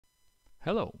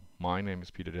Hello, my name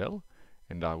is Peter Dell,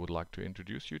 and I would like to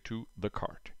introduce you to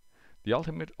TheCart, the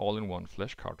ultimate all-in-one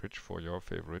flash cartridge for your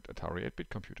favorite Atari 8-bit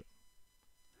computer.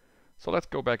 So let's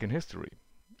go back in history.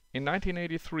 In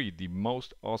 1983, the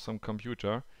most awesome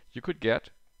computer you could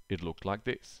get, it looked like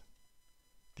this.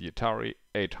 The Atari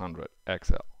 800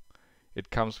 XL. It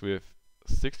comes with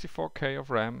 64K of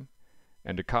RAM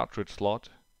and a cartridge slot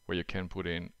where you can put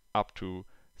in up to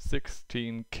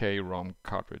 16K ROM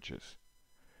cartridges.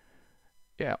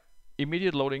 Yeah,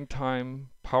 immediate loading time,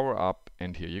 power up,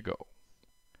 and here you go.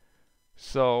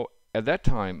 So at that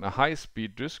time, a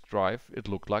high-speed disk drive, it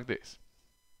looked like this.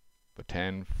 The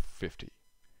 1050.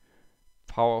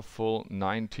 Powerful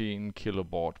 19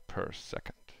 kilobaud per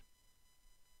second.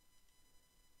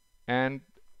 And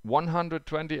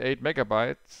 128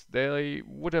 megabytes, they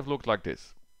would have looked like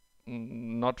this.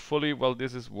 Not fully, well,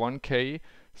 this is 1K,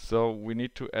 so we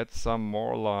need to add some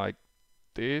more like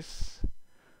this.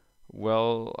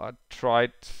 Well, I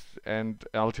tried, and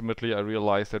ultimately I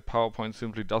realized that PowerPoint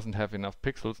simply doesn't have enough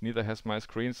pixels, neither has my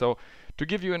screen. So to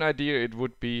give you an idea, it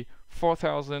would be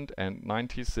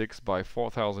 4096 by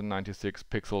 4096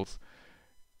 pixels,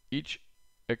 each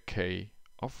a K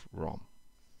of ROM.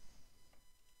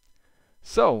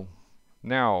 So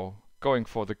now going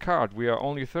for the card, we are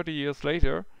only 30 years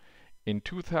later. In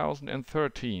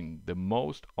 2013, the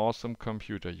most awesome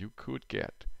computer you could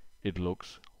get. It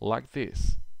looks like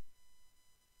this.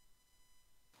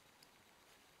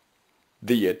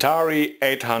 The Atari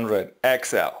 800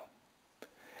 XL.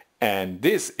 And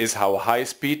this is how a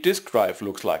high-speed disk drive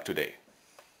looks like today.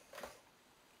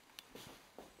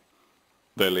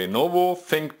 The Lenovo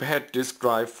ThinkPad disk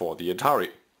drive for the Atari.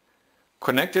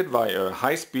 Connected via a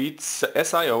high-speed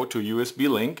SIO to USB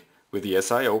link with the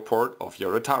SIO port of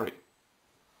your Atari.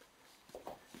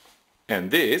 And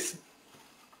this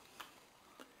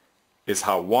is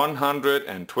how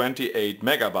 128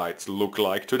 megabytes look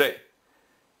like today.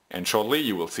 And shortly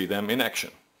you will see them in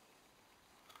action.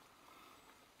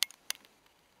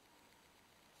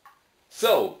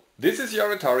 So, this is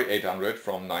your Atari 800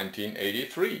 from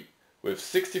 1983 with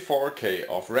 64K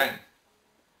of RAM.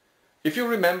 If you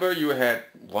remember, you had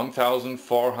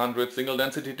 1400 single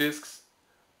density disks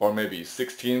or maybe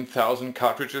 16,000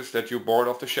 cartridges that you bought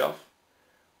off the shelf.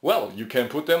 Well, you can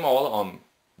put them all on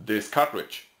this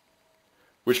cartridge,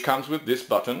 which comes with this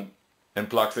button and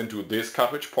plugs into this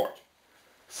cartridge port.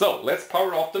 So let's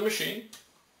power off the machine,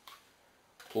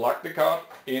 plug the card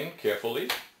in carefully,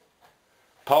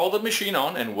 power the machine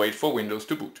on and wait for Windows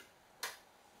to boot.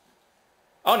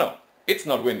 Oh no, it's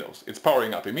not Windows, it's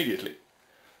powering up immediately.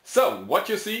 So what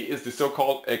you see is the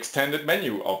so-called extended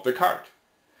menu of the card.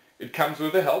 It comes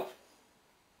with a help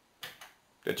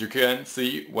that you can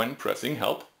see when pressing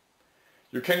help.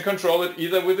 You can control it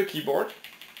either with the keyboard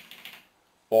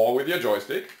or with your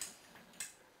joystick.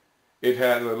 It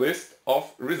has a list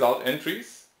of result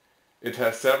entries. It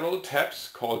has several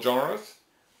tabs called genres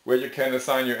where you can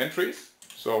assign your entries.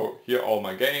 So here are all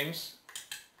my games.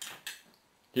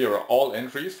 Here are all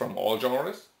entries from all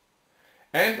genres.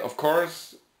 And of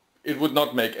course it would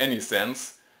not make any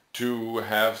sense to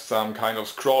have some kind of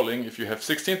scrolling if you have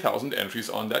 16,000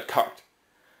 entries on that card.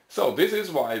 So this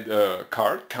is why the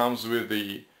card comes with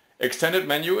the extended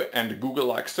menu and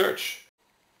Google-like search.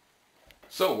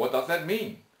 So what does that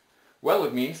mean? Well,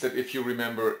 it means that if you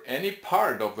remember any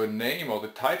part of the name or the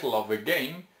title of a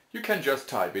game, you can just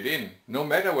type it in, no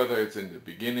matter whether it's in the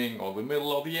beginning or the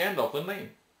middle or the end of the name.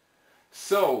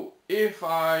 So, if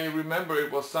I remember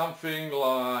it was something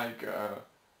like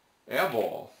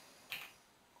airball.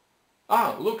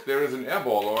 Ah, look, there is an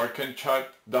airball, or I can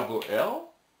type double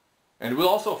L and we'll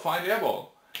also find airball.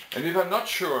 And if I'm not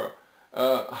sure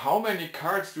how many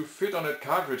cards do fit on that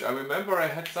cartridge, I remember I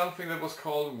had something that was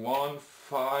called 150,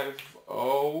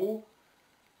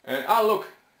 and ah look,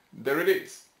 there it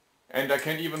is. And I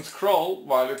can even scroll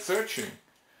while it's searching.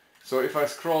 So if I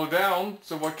scroll down,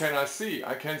 so what can I see?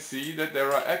 I can see that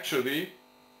there are actually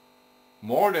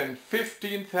more than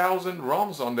 15,000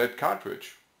 ROMs on that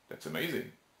cartridge. That's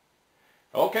amazing.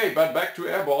 Okay, but back to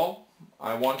airball.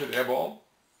 I wanted airball.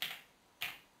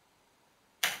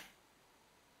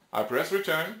 I press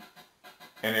return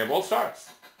and airball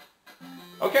starts.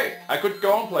 Okay, I could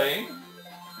go on playing,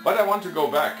 but I want to go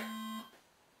back.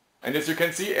 And as you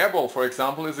can see, airball, for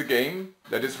example, is a game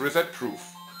that is reset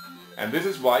proof. And this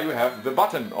is why you have the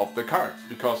button of the card,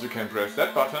 because you can press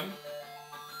that button,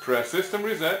 press system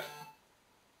reset,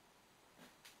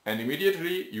 and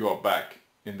immediately you are back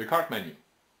in the card menu.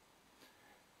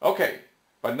 Okay,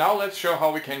 but now let's show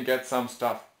how we can get some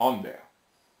stuff on there.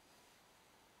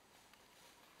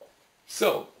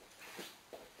 So,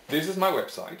 this is my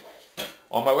website.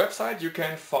 On my website you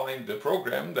can find the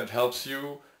program that helps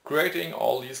you creating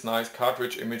all these nice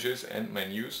cartridge images and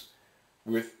menus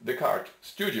with TheCart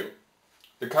Studio.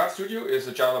 TheCart Studio is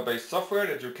a Java-based software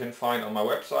that you can find on my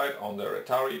website under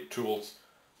Atari Tools,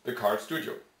 TheCart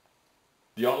Studio.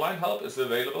 The online help is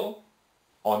available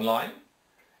online,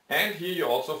 and here you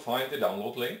also find the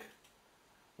download link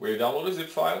where you download a zip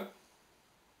file,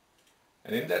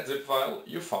 and in that zip file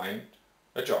you find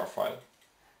a jar file.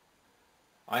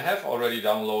 I have already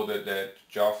downloaded that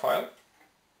jar file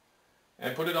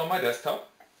and put it on my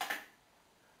desktop.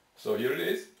 So here it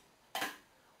is.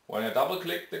 When I double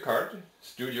click the TheCart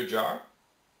Studio jar,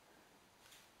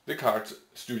 the TheCart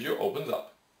Studio opens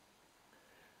up.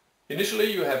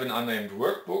 Initially you have an unnamed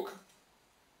workbook.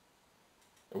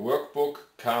 A workbook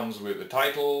comes with a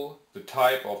title, the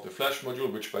type of the flash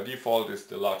module, which by default is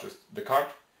the largest TheCart,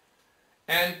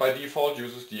 and by default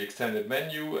uses the extended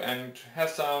menu and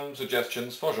has some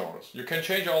suggestions for genres. You can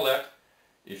change all that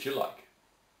if you like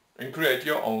and create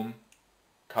your own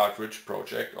cartridge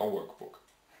project or workbook.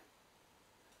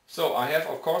 So I have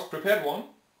of course prepared one.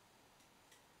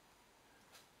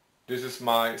 This is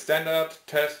my standard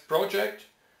test project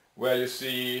where you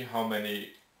see how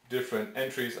many different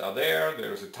entries are there.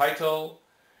 There is a title,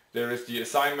 there is the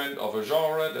assignment of a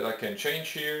genre that I can change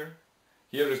here.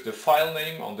 Here is the file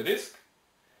name on the disk.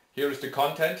 Here is the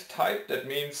content type, that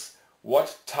means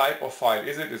what type of file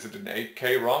is it? Is it an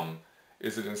 8K ROM?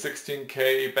 Is it a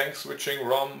 16K bank switching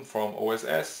ROM from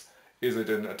OSS? Is it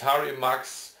an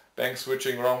Atarimax bank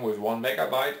switching ROM with 1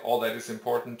 megabyte? All that is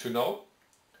important to know.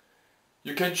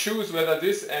 You can choose whether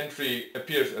this entry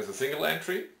appears as a single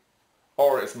entry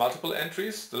or as multiple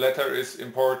entries. The latter is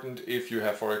important if you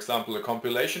have, for example, a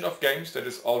compilation of games that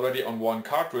is already on one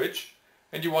cartridge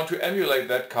and you want to emulate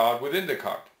that card within the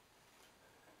card.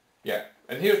 Yeah,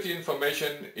 and here's the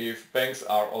information if banks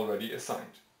are already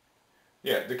assigned.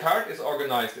 Yeah, the card is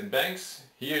organized in banks.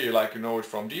 Here, you like to know it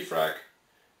from defrag,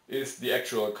 is the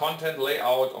actual content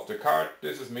layout of the card.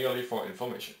 This is merely for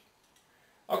information.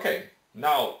 Okay,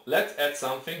 now let's add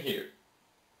something here.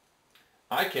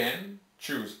 I can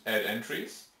choose add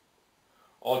entries.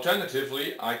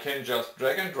 Alternatively, I can just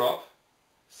drag and drop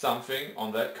something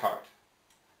on that card.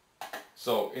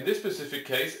 So in this specific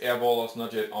case, airball is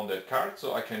not yet on that card,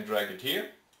 so I can drag it here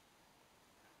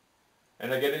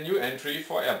and I get a new entry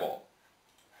for airball.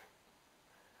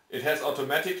 It has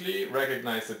automatically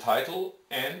recognized the title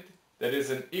and that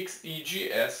is an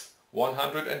XEGS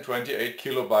 128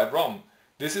 kilobyte ROM.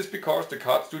 This is because the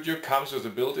TheCart Studio comes with a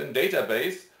built-in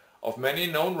database of many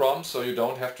known ROMs, so you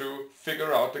don't have to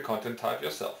figure out the content type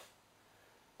yourself.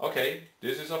 Okay,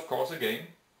 this is of course a game.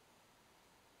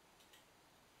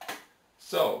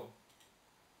 So,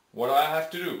 what I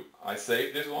have to do, I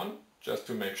save this one just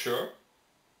to make sure.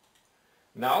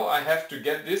 Now I have to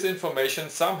get this information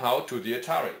somehow to the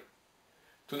Atari.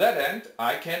 To that end,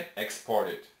 I can export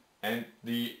it. And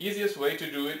the easiest way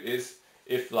to do it is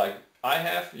if, like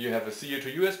you have a CU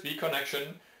to USB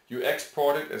connection, you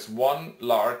export it as one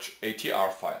large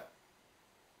ATR file.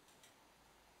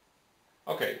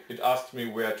 Okay, it asks me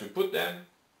where to put them.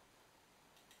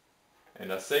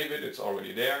 And I save it, it's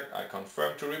already there. I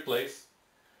confirm to replace.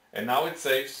 And now it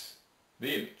saves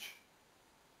the image.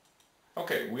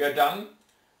 Okay, we are done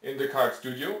in the TheCart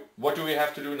Studio. What do we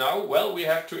have to do now? Well, we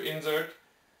have to insert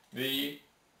the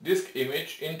disk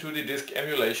image into the disk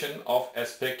emulation of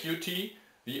SPECQT,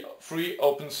 the free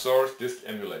open source disk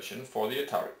emulation for the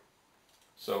Atari.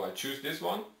 So I choose this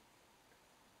one.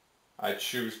 I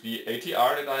choose the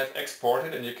ATR that I have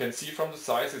exported, and you can see from the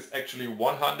size it's actually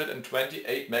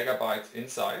 128 megabytes in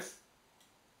size.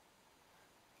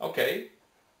 Okay,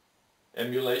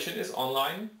 emulation is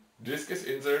online, disk is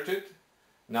inserted.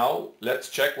 Now let's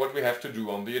check what we have to do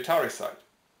on the Atari side.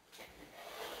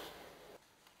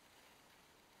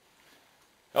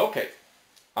 Okay,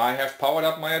 I have powered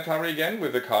up my Atari again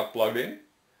with the card plugged in.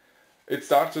 It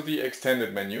starts with the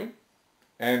extended menu.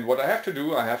 And what I have to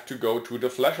do, I have to go to the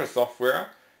flasher software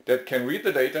that can read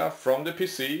the data from the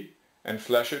PC and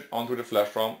flash it onto the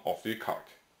flash ROM of the card.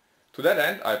 To that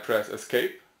end, I press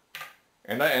escape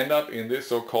and I end up in this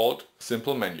so-called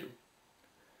simple menu.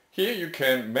 Here you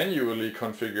can manually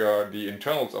configure the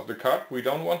internals of the card. We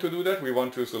don't want to do that. We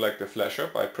want to select the flasher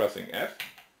by pressing F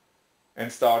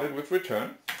and start it with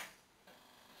return.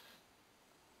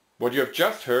 What you have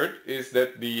just heard is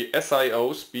that the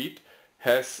SIO speed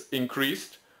has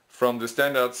increased from the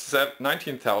standard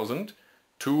 19,000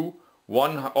 to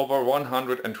over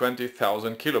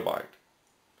 120,000 kilobyte.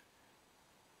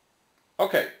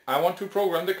 Okay, I want to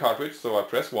program the cartridge, so I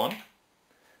press 1.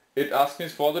 It asks me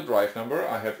for the drive number.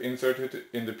 I have inserted it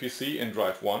in the PC in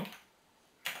drive 1.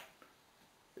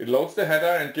 It loads the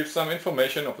header and gives some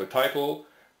information of the title,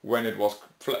 when it was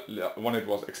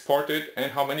exported,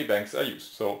 and how many banks are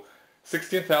used. So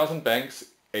 16,000 banks,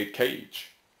 8K each.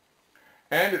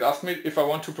 And it asks me if I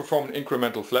want to perform an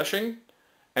incremental flashing,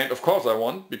 and of course I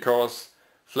want, because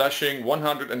flashing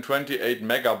 128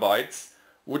 megabytes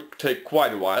would take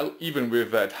quite a while, even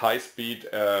with that high-speed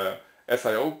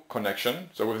SIO connection.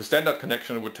 So with a standard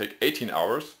connection it would take 18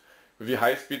 hours. With the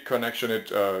high-speed connection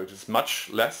it is much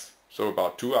less, so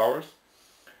about 2 hours.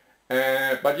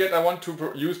 But yet I want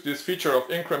to use this feature of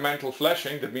incremental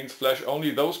flashing. That means flash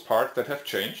only those parts that have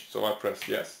changed. So I press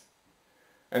yes.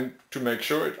 And to make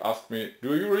sure, it asked me,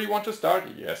 do you really want to start?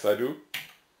 Yes, I do.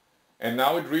 And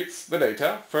now it reads the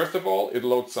data. First of all, it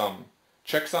loads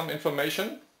checks some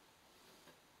information,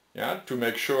 to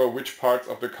make sure which parts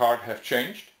of the card have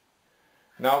changed.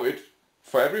 Now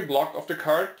for every block of the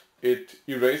card, it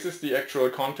erases the actual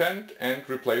content and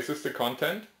replaces the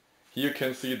content. Here you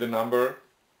can see the number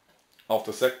of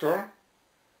the sector.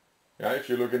 If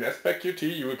you look in SpecQT,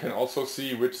 you can also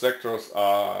see which sectors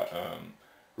are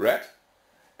red.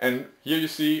 And here you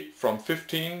see from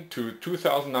 15 to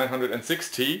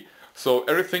 2960, so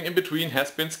everything in between has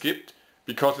been skipped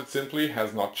because it simply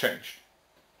has not changed.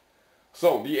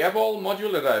 So the airball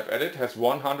module that I've added has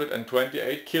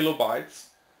 128 kilobytes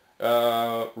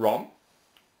ROM.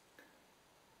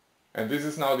 And this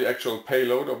is now the actual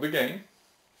payload of the game.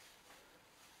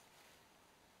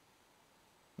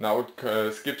 Now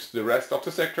it skips the rest of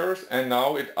the sectors, and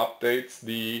now it updates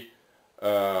the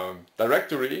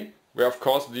directory, where of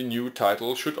course the new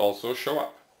title should also show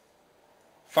up.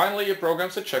 Finally it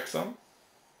programs a checksum,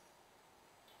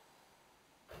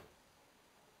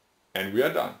 and we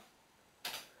are done.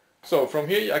 So from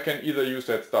here I can either use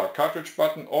that Start Cartridge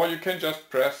button, or you can just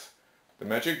press the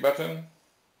magic button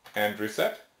and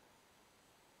reset.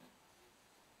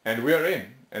 And we are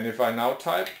in. And if I now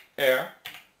type air,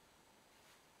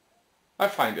 I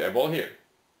find airball here.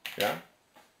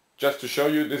 Just to show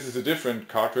you, this is a different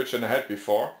cartridge than I had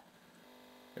before.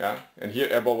 And here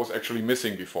airball was actually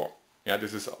missing before.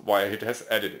 This is why it has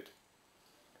added it.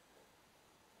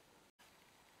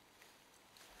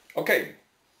 Okay,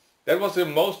 that was the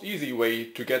most easy way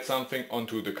to get something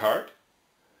onto the card.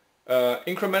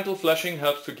 Incremental flashing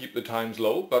helps to keep the times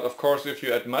low, but of course if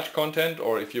you add much content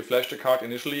or if you flash the card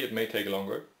initially, it may take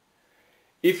longer.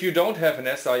 If you don't have an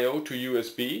SIO to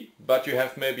USB, but you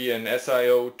have maybe an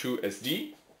SIO to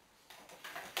SD,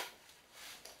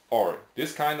 or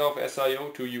this kind of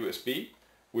SIO to USB,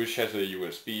 which has a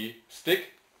USB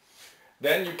stick,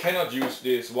 then you cannot use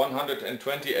these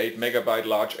 128 megabyte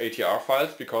large ATR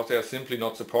files because they are simply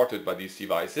not supported by these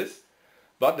devices.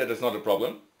 But that is not a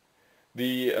problem.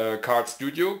 The TheCart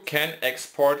Studio can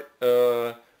export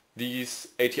these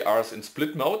ATRs in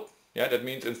split mode. That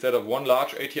means instead of one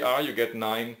large ATR you get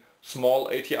 9 small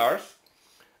ATRs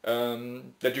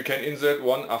that you can insert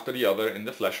one after the other in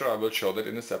the flasher. I will show that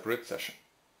in a separate session.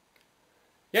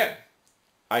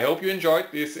 I hope you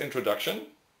enjoyed this introduction.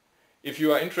 If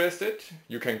you are interested,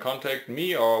 you can contact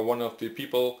me or one of the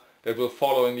people that will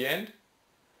follow in the end.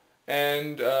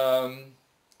 And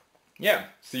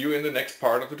see you in the next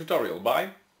part of the tutorial. Bye!